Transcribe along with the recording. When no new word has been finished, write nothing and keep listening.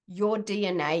your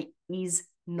DNA is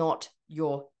not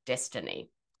your destiny.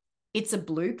 It's a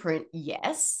blueprint,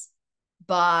 yes,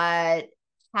 but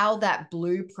how that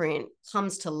blueprint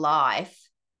comes to life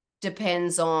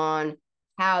depends on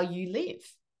how you live,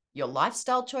 your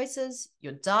lifestyle choices,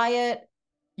 your diet,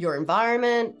 your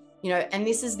environment, and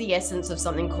this is the essence of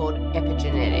something called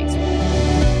epigenetics.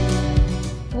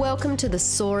 Welcome to the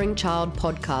Soaring Child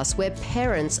podcast, where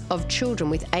parents of children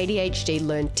with ADHD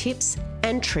learn tips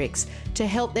and tricks to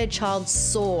help their child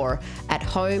soar at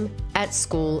home, at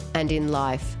school, and in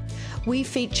life. We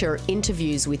feature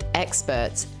interviews with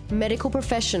experts, medical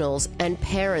professionals, and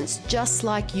parents just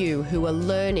like you who are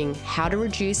learning how to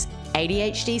reduce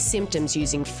ADHD symptoms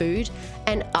using food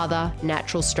and other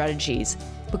natural strategies.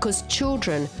 Because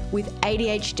children with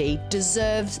ADHD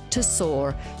deserve to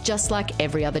soar just like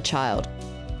every other child.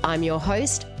 I'm your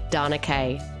host, Dana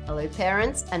Kay. Hello,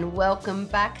 parents, and welcome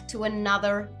back to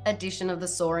another edition of the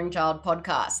Soaring Child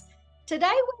podcast.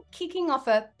 Today, we're kicking off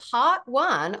a part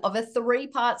one of a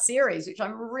 3-part series, which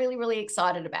I'm really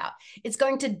excited about. It's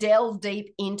going to delve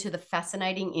deep into the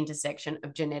fascinating intersection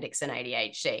of genetics and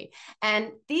ADHD.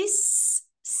 And this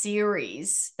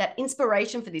series, that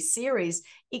inspiration for this series,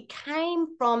 it came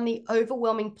from the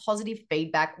overwhelming positive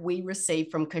feedback we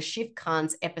received from Kashif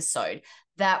Khan's episode.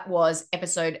 That was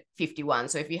episode 51.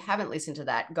 So if you haven't listened to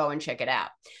that, go and check it out.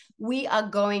 We are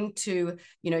going to,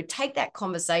 take that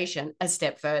conversation a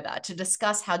step further to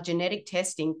discuss how genetic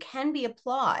testing can be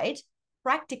applied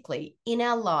practically in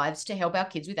our lives to help our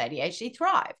kids with ADHD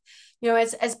thrive.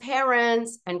 As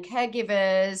parents and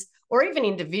caregivers, or even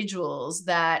individuals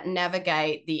that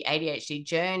navigate the ADHD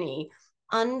journey,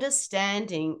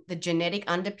 understanding the genetic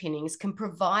underpinnings can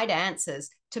provide answers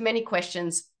to many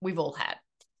questions we've all had.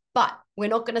 But we're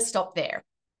not going to stop there.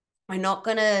 We're not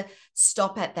going to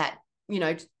stop at that,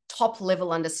 top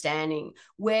level understanding.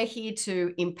 We're here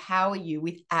to empower you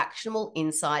with actionable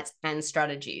insights and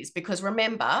strategies, because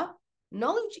remember,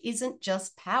 knowledge isn't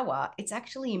just power, it's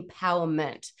actually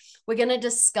empowerment. We're going to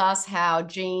discuss how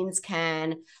genes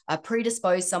can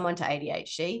predispose someone to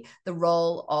ADHD, the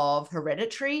role of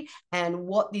hereditary, and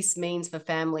what this means for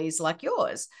families like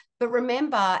yours. But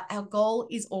remember, our goal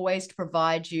is always to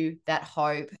provide you that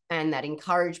hope and that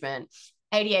encouragement.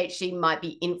 ADHD might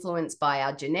be influenced by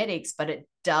our genetics, but it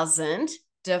doesn't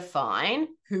define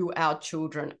who our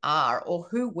children are or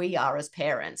who we are as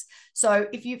parents. So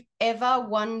if you've ever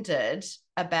wondered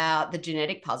about the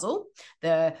genetic puzzle,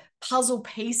 the puzzle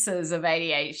pieces of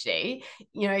ADHD,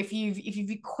 if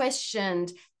you've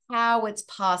questioned how it's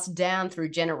passed down through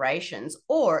generations,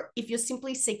 or if you're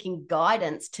simply seeking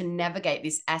guidance to navigate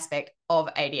this aspect of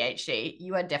ADHD,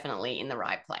 you are definitely in the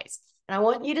right place. And I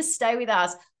want you to stay with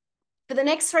us for the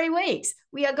next 3 weeks.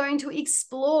 We are going to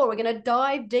explore, we're going to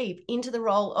dive deep into the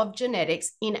role of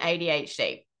genetics in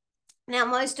ADHD. Now,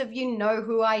 most of you know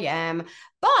who I am,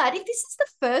 but if this is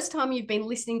the first time you've been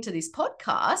listening to this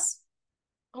podcast,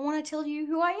 I want to tell you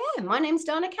who I am. My name's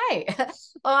Dana Kay.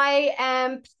 I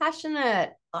am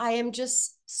passionate. I am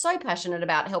just so passionate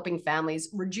about helping families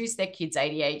reduce their kids'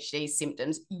 ADHD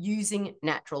symptoms using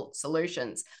natural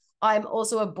solutions. I'm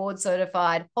also a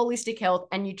board-certified holistic health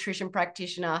and nutrition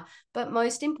practitioner, but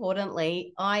most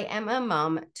importantly, I am a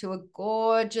mum to a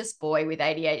gorgeous boy with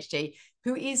ADHD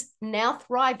who is now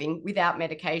thriving without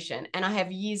medication. And I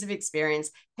have years of experience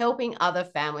helping other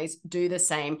families do the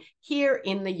same here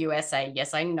in the USA.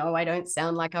 Yes, I know I don't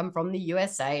sound like I'm from the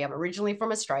USA. I'm originally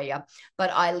from Australia, but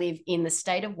I live in the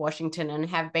state of Washington and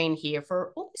have been here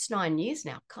for almost 9 years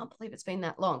now. Can't believe it's been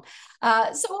that long. So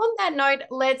on that note,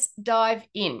 let's dive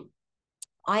in.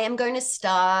 I am going to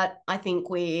start, I think,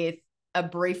 with a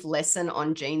brief lesson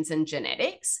on genes and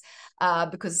genetics,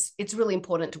 because it's really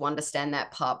important to understand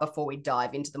that part before we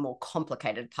dive into the more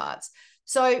complicated parts.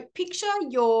 So picture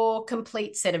your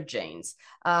complete set of genes.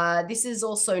 This is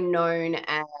also known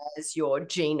as your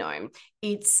genome.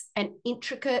 It's an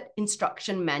intricate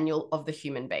instruction manual of the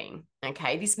human being.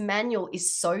 Okay, this manual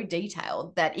is so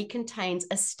detailed that it contains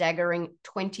a staggering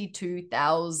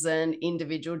 22,000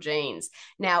 individual genes.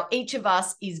 Now, each of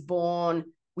us is born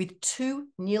with 2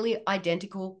 nearly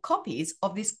identical copies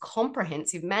of this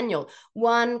comprehensive manual.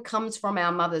 One comes from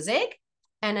our mother's egg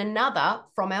and another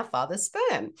from our father's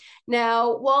sperm.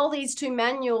 Now, while these 2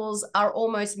 manuals are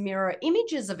almost mirror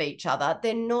images of each other,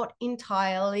 they're not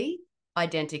entirely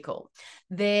identical.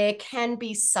 There can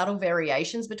be subtle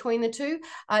variations between the two,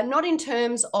 not in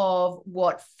terms of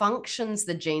what functions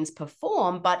the genes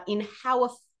perform, but in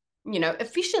how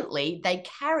efficiently they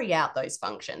carry out those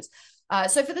functions.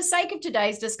 So for the sake of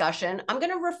today's discussion, I'm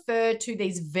going to refer to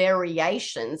these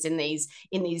variations in these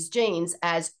genes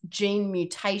as gene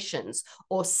mutations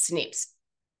or SNPs.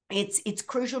 it's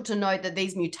crucial to note that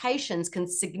these mutations can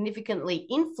significantly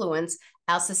influence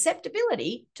our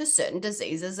susceptibility to certain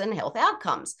diseases and health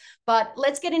outcomes. But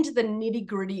let's get into the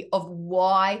nitty-gritty of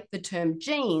why the term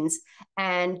genes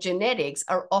and genetics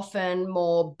are often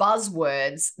more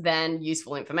buzzwords than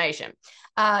useful information.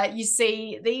 You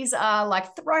see, these are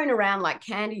like thrown around like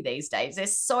candy these days. They're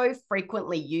so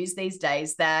frequently used these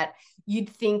days that you'd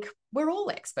think we're all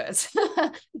experts.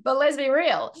 But let's be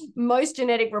real, most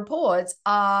genetic reports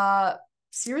are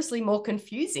seriously more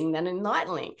confusing than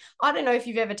enlightening. I don't know if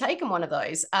you've ever taken one of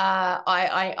those.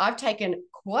 I've taken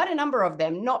quite a number of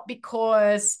them, not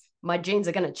because my genes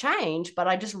are going to change, but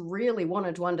I just really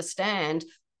wanted to understand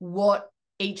what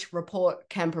each report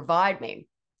can provide me.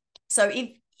 So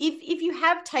if you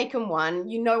have taken one,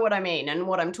 you know what I mean and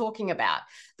what I'm talking about.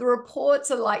 The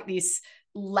reports are like this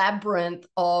labyrinth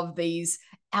of these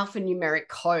alphanumeric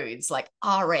codes like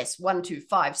RS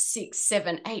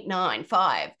 1256789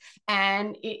 5,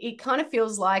 and it kind of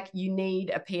feels like you need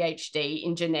a PhD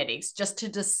in genetics just to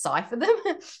decipher them.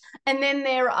 And then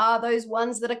there are those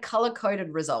ones that are color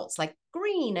coded results like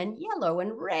green and yellow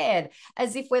and red,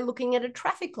 as if we're looking at a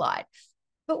traffic light.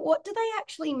 But what do they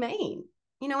actually mean?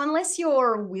 You know, unless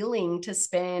you're willing to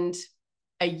spend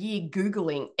a year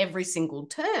Googling every single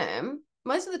term,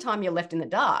 most of the time you're left in the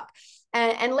dark.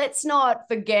 And let's not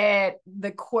forget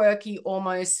the quirky,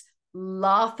 almost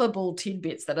laughable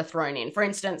tidbits that are thrown in. For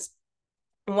instance,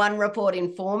 one report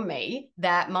informed me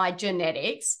that my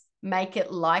genetics make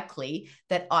it likely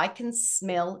that I can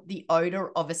smell the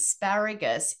odor of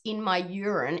asparagus in my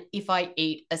urine if I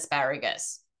eat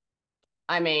asparagus.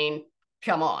 I mean,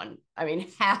 come on. I mean,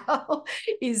 how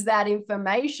is that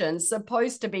information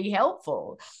supposed to be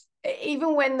helpful?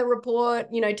 Even when the report,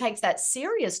 you know, takes that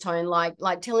serious tone, like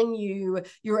telling you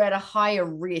you're at a higher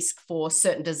risk for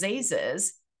certain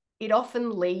diseases, it often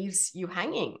leaves you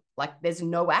hanging. Like there's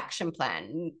no action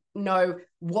plan, no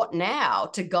what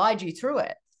now to guide you through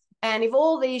it. And if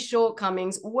all these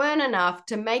shortcomings weren't enough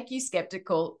to make you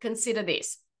skeptical, consider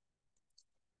this.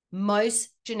 Most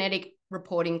genetic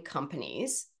reporting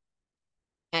companies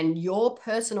and your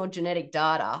personal genetic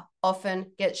data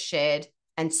often gets shared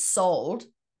and sold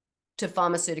to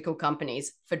pharmaceutical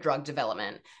companies for drug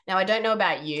development. Now, I don't know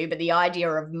about you, but the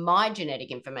idea of my genetic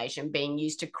information being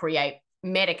used to create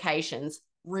medications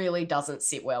really doesn't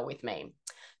sit well with me.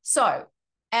 So,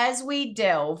 as we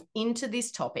delve into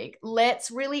this topic,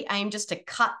 let's really aim just to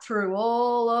cut through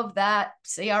all of that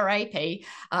crap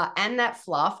and that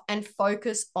fluff and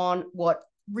focus on what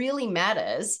really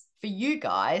matters for you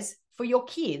guys, for your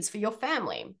kids, for your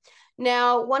family.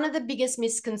 Now, one of the biggest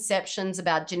misconceptions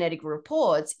about genetic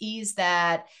reports is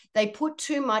that they put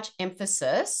too much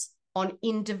emphasis on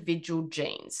individual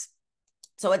genes.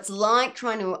 So it's like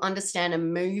trying to understand a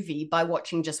movie by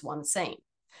watching just one scene.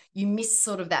 You miss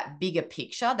sort of that bigger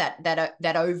picture,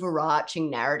 that overarching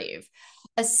narrative.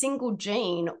 A single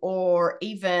gene or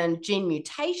even gene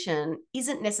mutation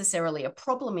isn't necessarily a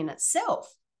problem in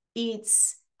itself.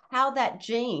 It's how that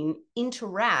gene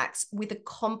interacts with a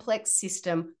complex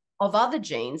system of other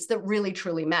genes that really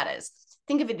truly matters.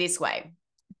 Think of it this way.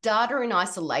 Data in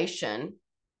isolation,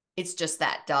 it's just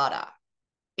that, data.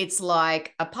 It's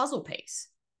like a puzzle piece.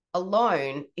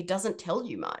 Alone, it doesn't tell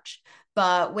you much.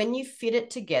 But when you fit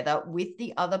it together with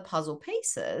the other puzzle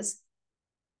pieces,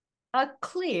 a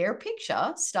clear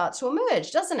picture starts to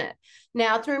emerge, doesn't it?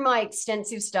 Now, through my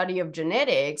extensive study of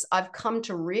genetics, I've come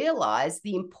to realize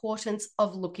the importance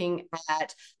of looking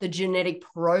at the genetic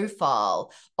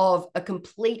profile of a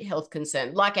complete health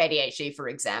concern, like ADHD, for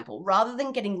example, rather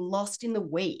than getting lost in the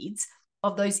weeds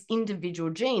of those individual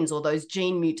genes or those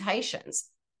gene mutations.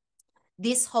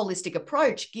 This holistic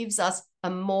approach gives us a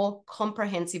more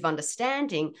comprehensive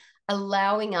understanding,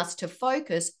 allowing us to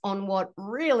focus on what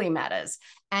really matters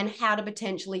and how to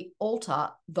potentially alter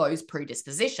those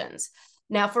predispositions.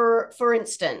 Now, for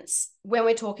instance, when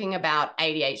we're talking about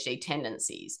ADHD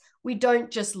tendencies, we don't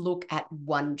just look at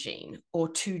one gene or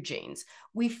two genes.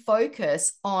 We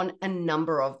focus on a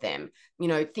number of them. You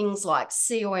know, things like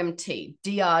COMT,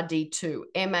 DRD2,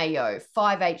 MAO,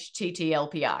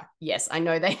 5-HTT-LPR. Yes, I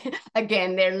know they,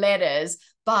 again, they're letters,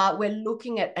 but we're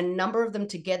looking at a number of them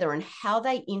together and how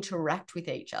they interact with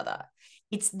each other.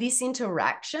 It's this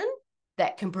interaction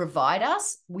that can provide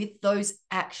us with those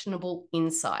actionable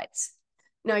insights.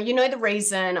 Now, you know, the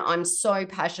reason I'm so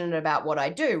passionate about what I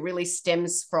do really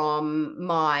stems from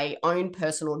my own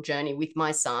personal journey with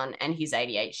my son and his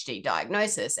ADHD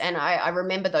diagnosis. And I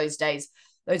remember those days,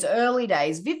 those early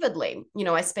days vividly. You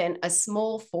know, I spent a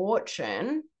small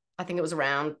fortune, I think it was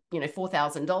around,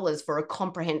 $4,000 for a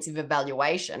comprehensive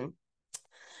evaluation.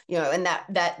 And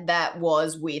that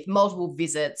was with multiple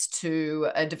visits to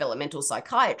a developmental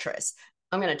psychiatrist.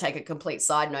 I'm going to take a complete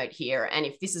side note here. And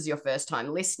if this is your first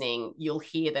time listening, you'll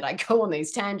hear that I go on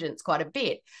these tangents quite a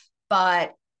bit.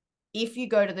 But if you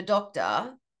go to the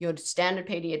doctor, your standard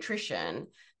pediatrician,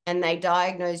 and they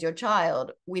diagnose your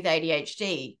child with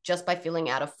ADHD just by filling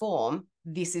out a form,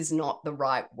 this is not the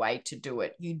right way to do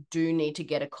it. You do need to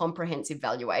get a comprehensive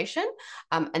evaluation,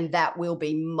 and that will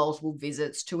be multiple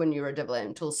visits to a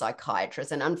neurodevelopmental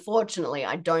psychiatrist. And unfortunately,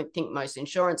 I don't think most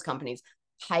insurance companies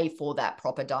pay for that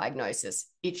proper diagnosis.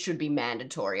 It should be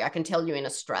mandatory. I can tell you in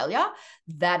Australia,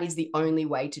 that is the only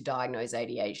way to diagnose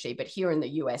ADHD. But here in the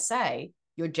USA,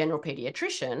 your general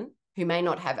pediatrician, who may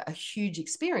not have a huge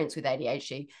experience with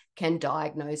ADHD, can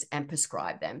diagnose and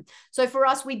prescribe them. So for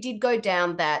us, we did go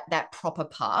down that proper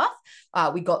path.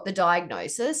 We got the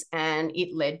diagnosis, and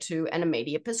it led to an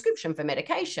immediate prescription for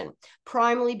medication,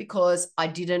 primarily because I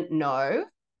didn't know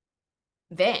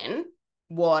then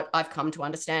what I've come to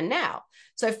understand now.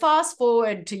 So fast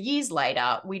forward to years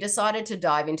later, we decided to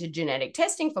dive into genetic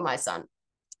testing for my son.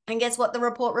 And guess what the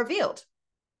report revealed?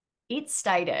 It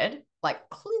stated, like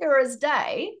clear as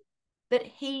day, that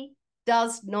he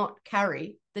does not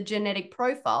carry the genetic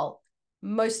profile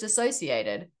most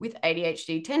associated with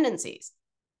ADHD tendencies.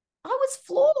 I was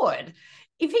floored.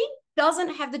 If he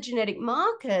doesn't have the genetic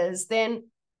markers, then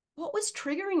what was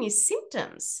triggering his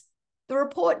symptoms? The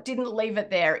report didn't leave it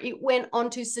there. It went on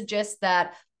to suggest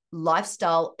that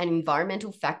lifestyle and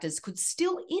environmental factors could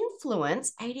still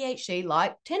influence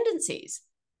ADHD-like tendencies.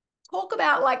 Talk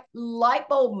about like light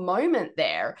bulb moment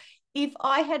there. If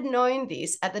I had known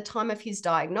this at the time of his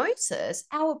diagnosis,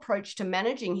 our approach to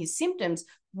managing his symptoms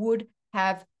would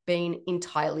have been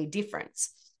entirely different.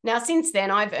 Now, since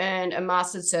then, I've earned a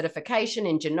master's certification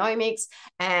in genomics,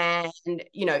 and,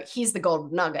 here's the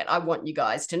golden nugget I want you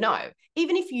guys to know.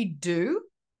 Even if you do,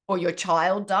 or your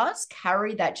child does,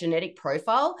 carry that genetic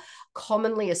profile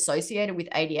commonly associated with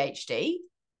ADHD,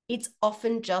 it's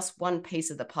often just one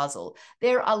piece of the puzzle.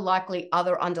 There are likely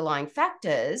other underlying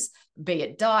factors, be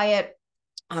it diet,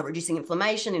 reducing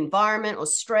inflammation, environment, or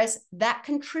stress, that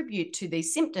contribute to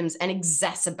these symptoms and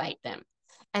exacerbate them.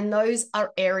 And those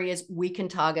are areas we can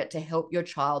target to help your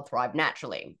child thrive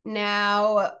naturally.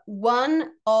 Now, one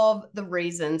of the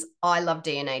reasons I love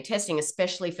DNA testing,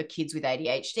 especially for kids with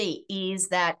ADHD, is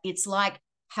that it's like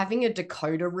having a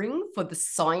decoder ring for the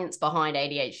science behind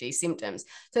ADHD symptoms.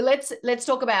 So let's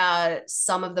talk about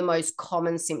some of the most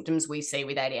common symptoms we see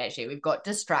with ADHD. We've got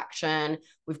distraction,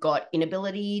 we've got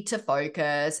inability to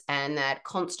focus, and that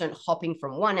constant hopping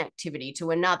from one activity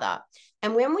to another.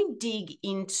 And when we dig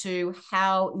into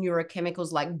how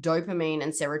neurochemicals like dopamine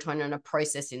and serotonin are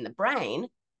processed in the brain,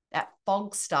 that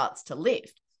fog starts to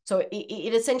lift. So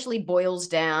it essentially boils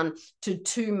down to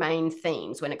two main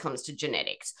themes when it comes to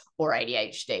genetics or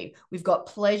ADHD. We've got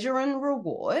pleasure and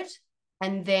reward,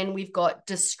 and then we've got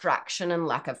distraction and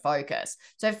lack of focus.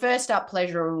 So first up,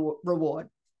 pleasure and reward.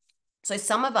 So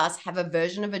some of us have a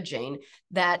version of a gene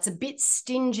that's a bit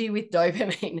stingy with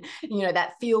dopamine,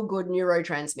 that feel-good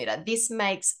neurotransmitter. This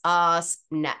makes us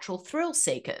natural thrill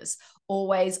seekers,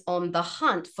 always on the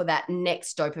hunt for that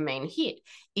next dopamine hit.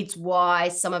 It's why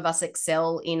some of us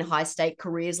excel in high-stake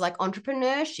careers like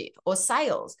entrepreneurship or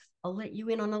sales. I'll let you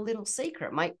in on a little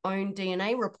secret. My own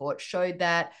DNA report showed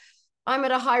that I'm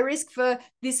at a high risk for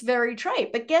this very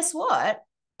trait. But guess what?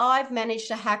 I've managed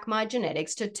to hack my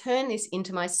genetics to turn this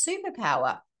into my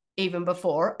superpower, even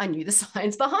before I knew the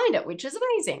science behind it, which is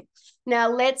amazing. Now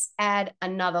let's add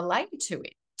another layer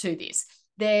to this.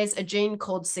 There's a gene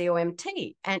called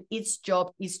COMT, and its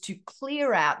job is to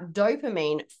clear out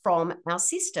dopamine from our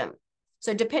system.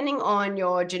 So depending on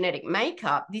your genetic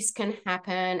makeup, this can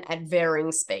happen at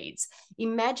varying speeds.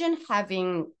 Imagine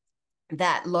having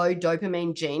that low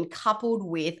dopamine gene coupled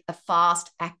with a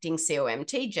fast-acting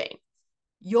COMT gene.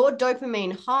 Your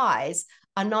dopamine highs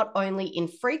are not only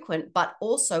infrequent, but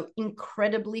also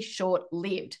incredibly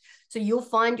short-lived. So you'll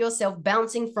find yourself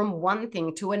bouncing from one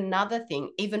thing to another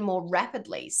thing even more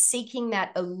rapidly, seeking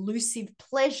that elusive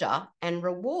pleasure and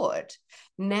reward.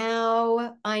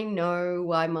 Now I know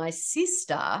why my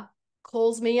sister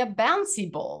calls me a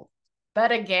bouncy ball.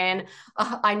 But again,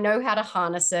 I know how to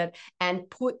harness it and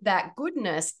put that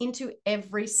goodness into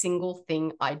every single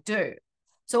thing I do.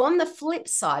 So on the flip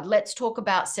side, let's talk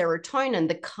about serotonin,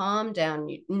 the calm down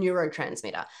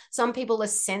neurotransmitter. Some people are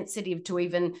sensitive to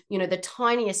even, the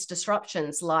tiniest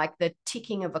disruptions like the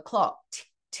ticking of a clock, tick,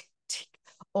 tick, tick,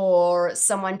 or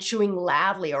someone chewing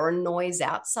loudly or a noise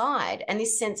outside. And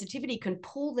this sensitivity can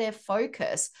pull their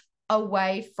focus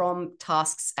away from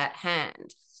tasks at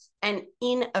hand. And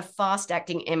in a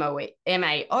fast-acting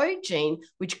MAO gene,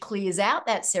 which clears out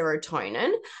that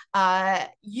serotonin,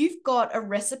 you've got a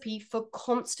recipe for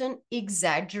constant,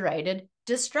 exaggerated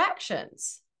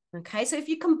distractions. Okay, so if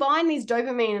you combine these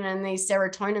dopamine and these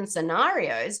serotonin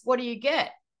scenarios, what do you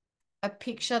get? A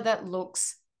picture that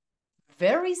looks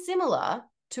very similar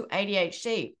to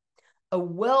ADHD. A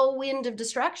whirlwind of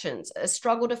distractions, a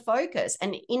struggle to focus,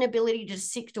 an inability to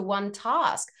stick to one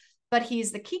task. But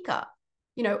here's the kicker.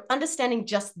 Understanding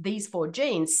just these 4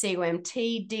 genes,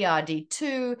 COMT,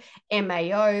 DRD2,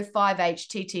 MAO,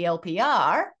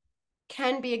 5-HTTLPR,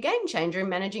 can be a game changer in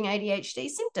managing ADHD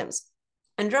symptoms.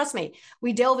 And trust me,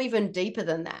 we delve even deeper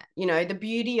than that. The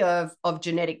beauty of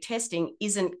genetic testing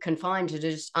isn't confined to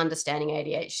just understanding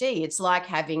ADHD. It's like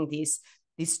having this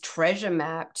treasure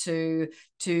map to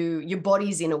your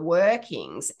body's inner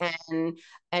workings.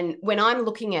 And when I'm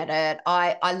looking at it,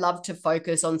 I love to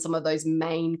focus on some of those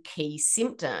main key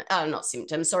systems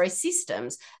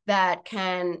that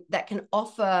can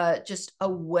offer just a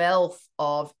wealth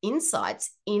of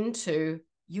insights into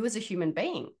you as a human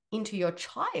being, into your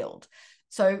child.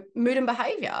 So mood and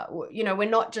behavior, we're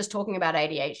not just talking about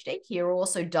ADHD here, we're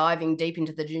also diving deep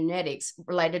into the genetics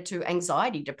related to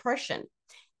anxiety, depression,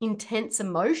 intense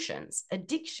emotions,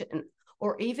 addiction,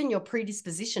 or even your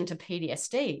predisposition to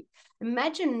PTSD.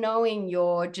 Imagine knowing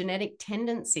your genetic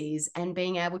tendencies and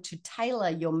being able to tailor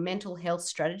your mental health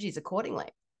strategies accordingly.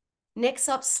 Next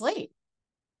up, sleep.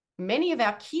 Many of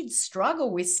our kids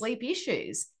struggle with sleep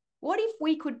issues. What if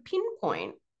we could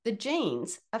pinpoint the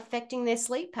genes affecting their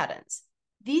sleep patterns?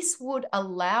 This would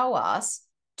allow us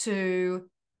to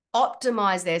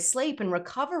optimize their sleep and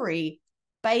recovery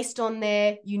based on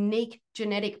their unique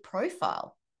genetic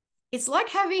profile. It's like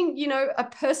having, a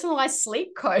personalized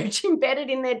sleep coach embedded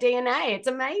in their DNA. It's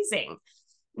amazing.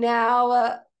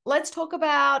 Now, let's talk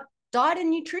about diet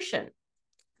and nutrition,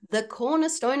 the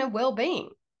cornerstone of well-being.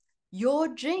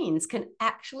 Your genes can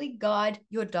actually guide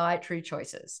your dietary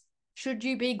choices. Should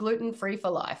you be gluten-free for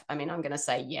life? I mean, I'm going to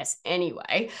say yes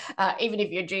anyway, even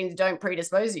if your genes don't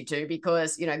predispose you to,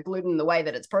 because, gluten, the way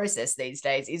that it's processed these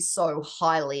days, is so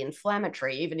highly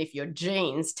inflammatory, even if your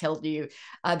genes tell you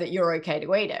that you're okay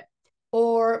to eat it.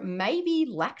 Or maybe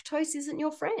lactose isn't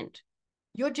your friend.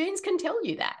 Your genes can tell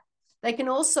you that. They can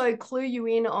also clue you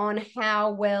in on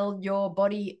how well your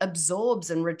body absorbs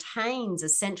and retains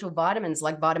essential vitamins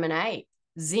like vitamin A,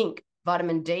 zinc,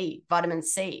 vitamin D, vitamin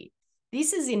C.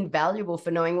 This is invaluable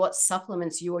for knowing what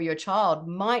supplements you or your child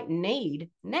might need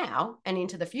now and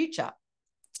into the future.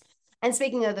 And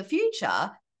speaking of the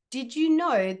future, did you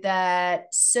know that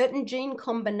certain gene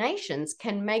combinations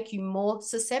can make you more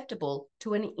susceptible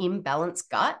to an imbalanced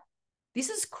gut? This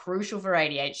is crucial for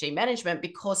ADHD management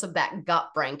because of that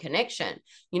gut-brain connection.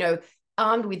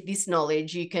 Armed with this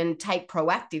knowledge, you can take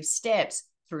proactive steps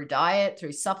through diet,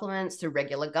 through supplements, through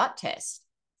regular gut tests.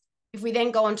 If we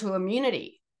then go on to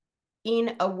immunity,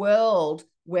 in a world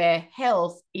where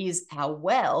health is our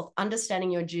wealth,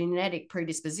 understanding your genetic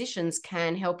predispositions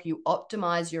can help you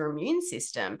optimize your immune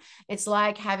system. It's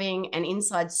like having an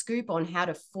inside scoop on how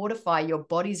to fortify your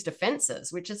body's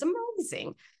defenses, which is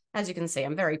amazing. As you can see,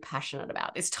 I'm very passionate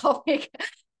about this topic.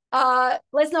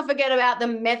 Let's not forget about the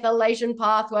methylation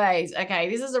pathways. Okay,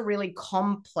 this is a really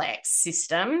complex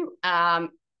system,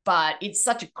 but it's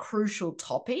such a crucial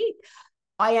topic.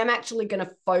 I am actually going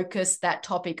to focus that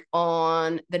topic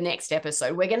on the next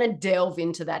episode. We're going to delve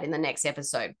into that in the next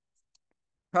episode.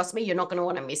 Trust me, you're not going to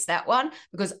want to miss that one,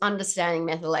 because understanding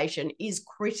methylation is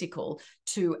critical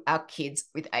to our kids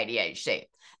with ADHD.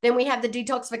 Then we have the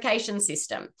detoxification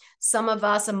system. Some of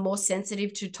us are more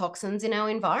sensitive to toxins in our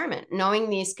environment. Knowing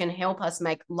this can help us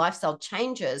make lifestyle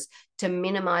changes to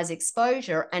minimize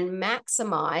exposure and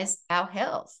maximize our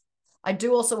health. I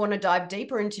do also want to dive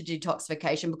deeper into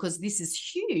detoxification because this is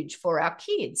huge for our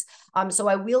kids. So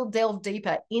I will delve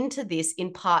deeper into this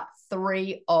in part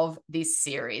 3 of this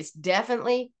series.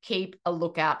 Definitely keep a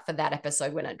lookout for that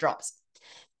episode when it drops.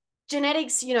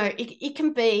 Genetics, it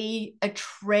can be a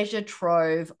treasure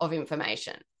trove of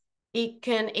information. It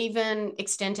can even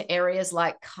extend to areas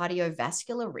like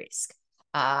cardiovascular risk,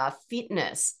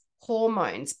 fitness,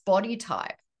 hormones, body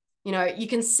type. You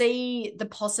can see the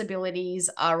possibilities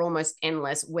are almost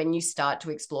endless when you start to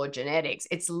explore genetics.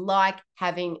 It's like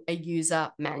having a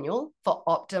user manual for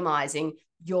optimizing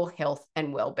your health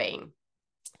and well-being.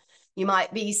 You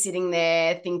might be sitting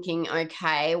there thinking,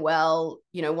 okay, well,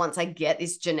 once I get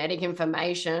this genetic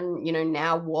information,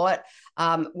 now what?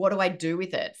 What do I do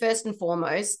with it? First and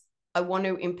foremost, I want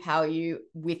to empower you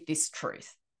with this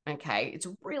truth, okay? It's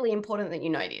really important that you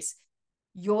know this.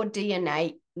 Your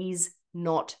DNA is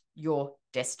not your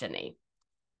destiny.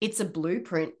 It's a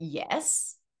blueprint,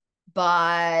 yes,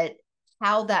 but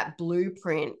how that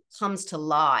blueprint comes to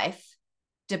life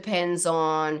depends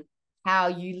on how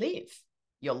you live,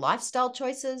 your lifestyle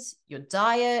choices, your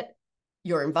diet,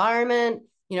 your environment,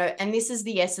 and this is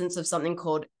the essence of something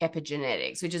called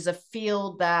epigenetics, which is a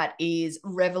field that is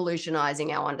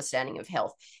revolutionizing our understanding of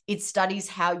health. It studies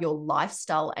how your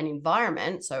lifestyle and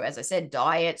environment, so as I said,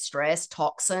 diet, stress,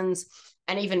 toxins,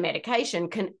 and even medication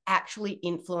can actually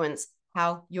influence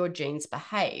how your genes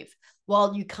behave.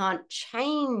 While you can't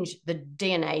change the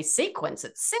DNA sequence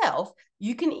itself,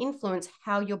 you can influence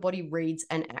how your body reads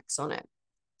and acts on it.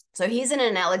 So here's an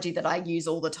analogy that I use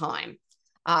all the time.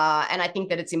 And I think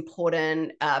that it's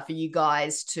important for you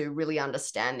guys to really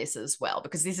understand this as well,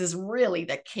 because this is really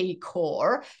the key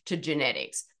core to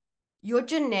genetics. Your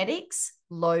genetics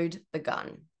load the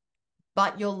gun,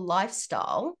 but your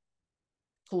lifestyle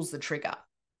pulls the trigger.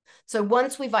 So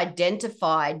once we've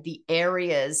identified the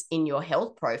areas in your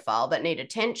health profile that need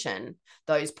attention,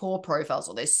 those poor profiles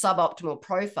or those suboptimal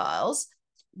profiles,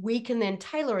 we can then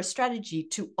tailor a strategy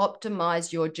to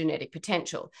optimize your genetic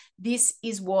potential. This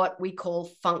is what we call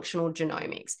functional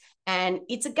genomics. And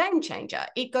it's a game changer.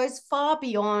 It goes far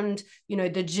beyond,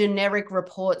 the generic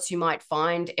reports you might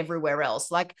find everywhere else.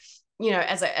 Like,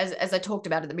 as I talked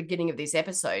about at the beginning of this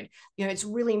episode, it's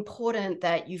really important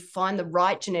that you find the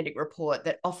right genetic report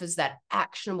that offers that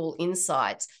actionable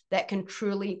insights that can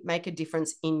truly make a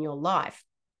difference in your life.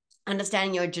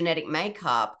 Understanding your genetic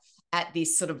makeup at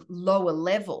this sort of lower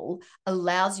level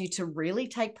allows you to really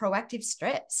take proactive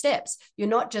steps. You're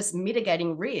not just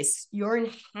mitigating risks, you're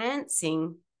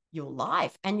enhancing your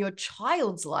life and your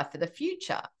child's life for the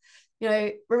future.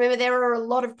 Remember, there are a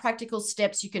lot of practical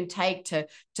steps you can take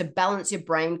to balance your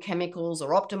brain chemicals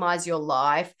or optimize your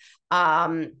life.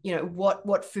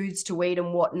 What foods to eat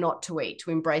and what not to eat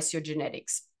to embrace your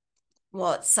genetics.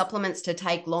 What supplements to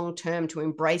take long-term to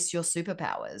embrace your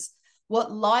superpowers.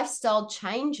 What lifestyle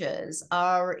changes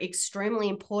are extremely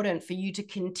important for you to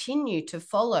continue to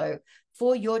follow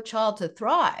for your child to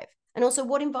thrive. And also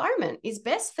what environment is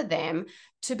best for them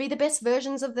to be the best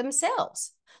versions of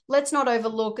themselves. Let's not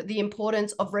overlook the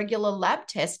importance of regular lab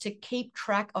tests to keep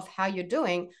track of how you're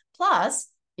doing. Plus,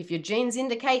 if your genes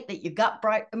indicate that your gut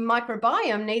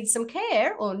microbiome needs some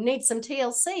care or needs some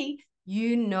TLC,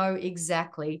 you know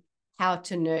exactly how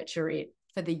to nurture it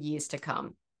for the years to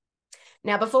come.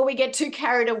 Now, before we get too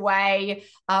carried away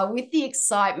with the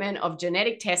excitement of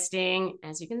genetic testing,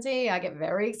 as you can see, I get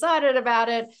very excited about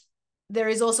it. There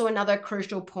is also another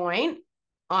crucial point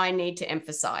I need to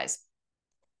emphasize.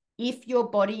 If your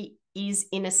body is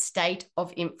in a state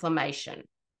of inflammation,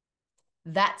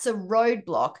 that's a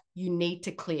roadblock you need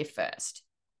to clear first.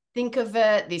 Think of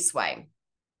it this way.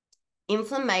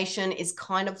 Inflammation is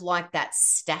kind of like that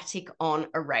static on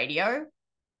a radio.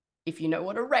 If you know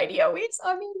what a radio is,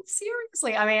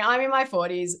 seriously, I'm in my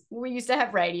 40s. We used to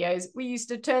have radios. We used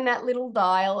to turn that little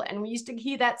dial and we used to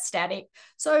hear that static.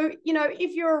 So,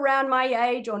 if you're around my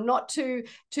age or not too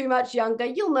much younger,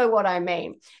 you'll know what I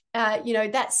mean.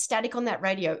 That static on that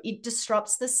radio, it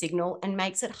disrupts the signal and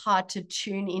makes it hard to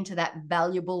tune into that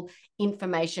valuable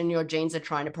information your genes are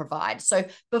trying to provide. So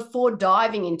before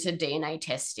diving into DNA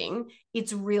testing,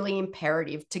 it's really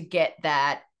imperative to get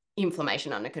that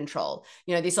inflammation under control.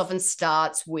 This often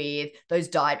starts with those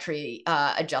dietary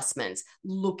adjustments,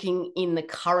 looking in the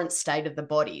current state of the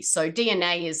body. So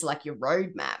DNA is like your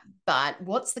roadmap, but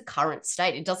what's the current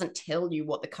state? It doesn't tell you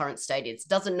what the current state is. It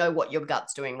doesn't know what your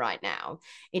gut's doing right now.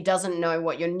 It doesn't know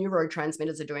what your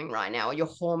neurotransmitters are doing right now or your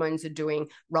hormones are doing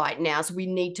right now. So we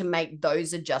need to make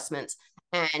those adjustments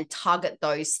and target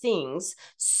those things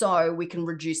so we can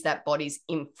reduce that body's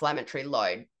inflammatory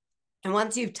load. And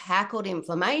once you've tackled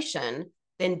inflammation,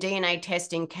 then DNA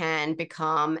testing can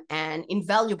become an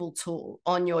invaluable tool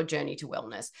on your journey to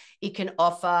wellness. It can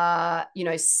offer,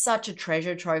 such a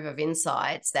treasure trove of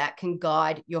insights that can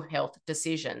guide your health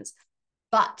decisions.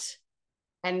 But,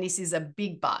 and this is a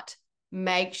big but,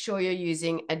 make sure you're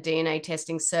using a DNA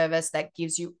testing service that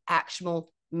gives you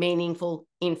actionable, meaningful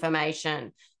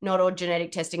information. Not all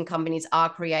genetic testing companies are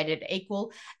created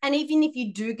equal. And even if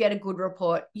you do get a good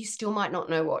report, you still might not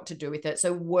know what to do with it.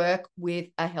 So work with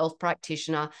a health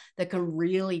practitioner that can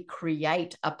really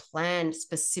create a plan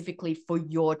specifically for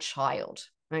your child,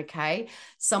 okay?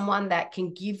 Someone that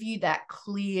can give you that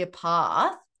clear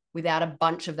path without a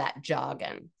bunch of that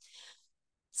jargon.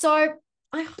 So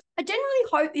I genuinely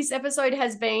hope this episode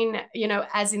has been,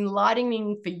 as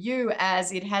enlightening for you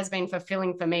as it has been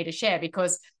fulfilling for me to share,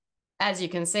 because as you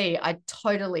can see, I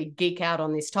totally geek out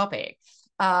on this topic.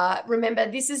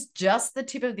 Remember, this is just the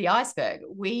tip of the iceberg.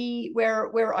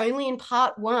 We're only in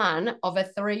part 1 of a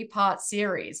 3-part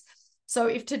series. So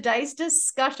if today's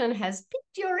discussion has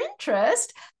piqued your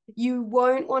interest, you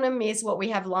won't want to miss what we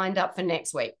have lined up for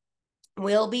next week.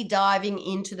 We'll be diving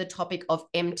into the topic of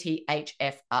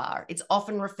MTHFR. It's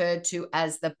often referred to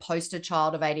as the poster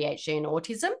child of ADHD and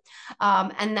autism.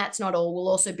 And that's not all. We'll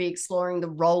also be exploring the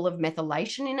role of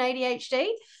methylation in ADHD.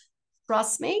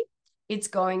 Trust me, it's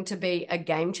going to be a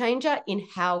game changer in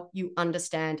how you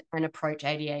understand and approach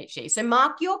ADHD. So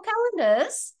mark your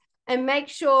calendars and make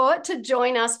sure to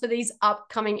join us for these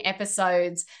upcoming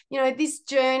episodes. This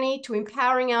journey to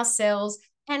empowering ourselves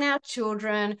and our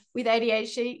children with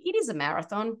ADHD, it is a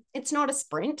marathon. It's not a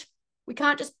sprint. We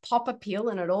can't just pop a pill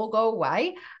and it all go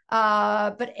away.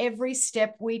 But every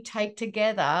step we take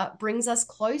together brings us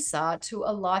closer to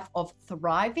a life of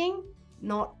thriving,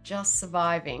 not just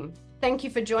surviving. Thank you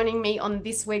for joining me on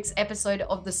this week's episode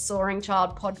of the Soaring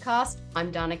Child podcast. I'm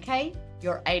Dana Kay,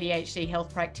 your ADHD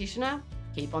health practitioner.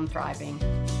 Keep on thriving.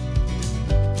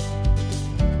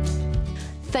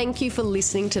 Thank you for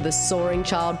listening to the Soaring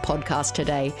Child podcast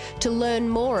today. To learn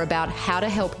more about how to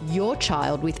help your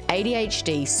child with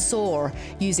ADHD soar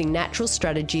using natural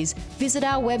strategies, visit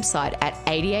our website at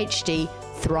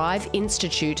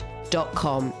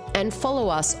ADHDthriveinstitute.com and follow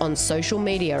us on social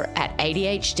media at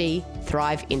ADHD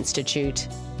Thrive Institute.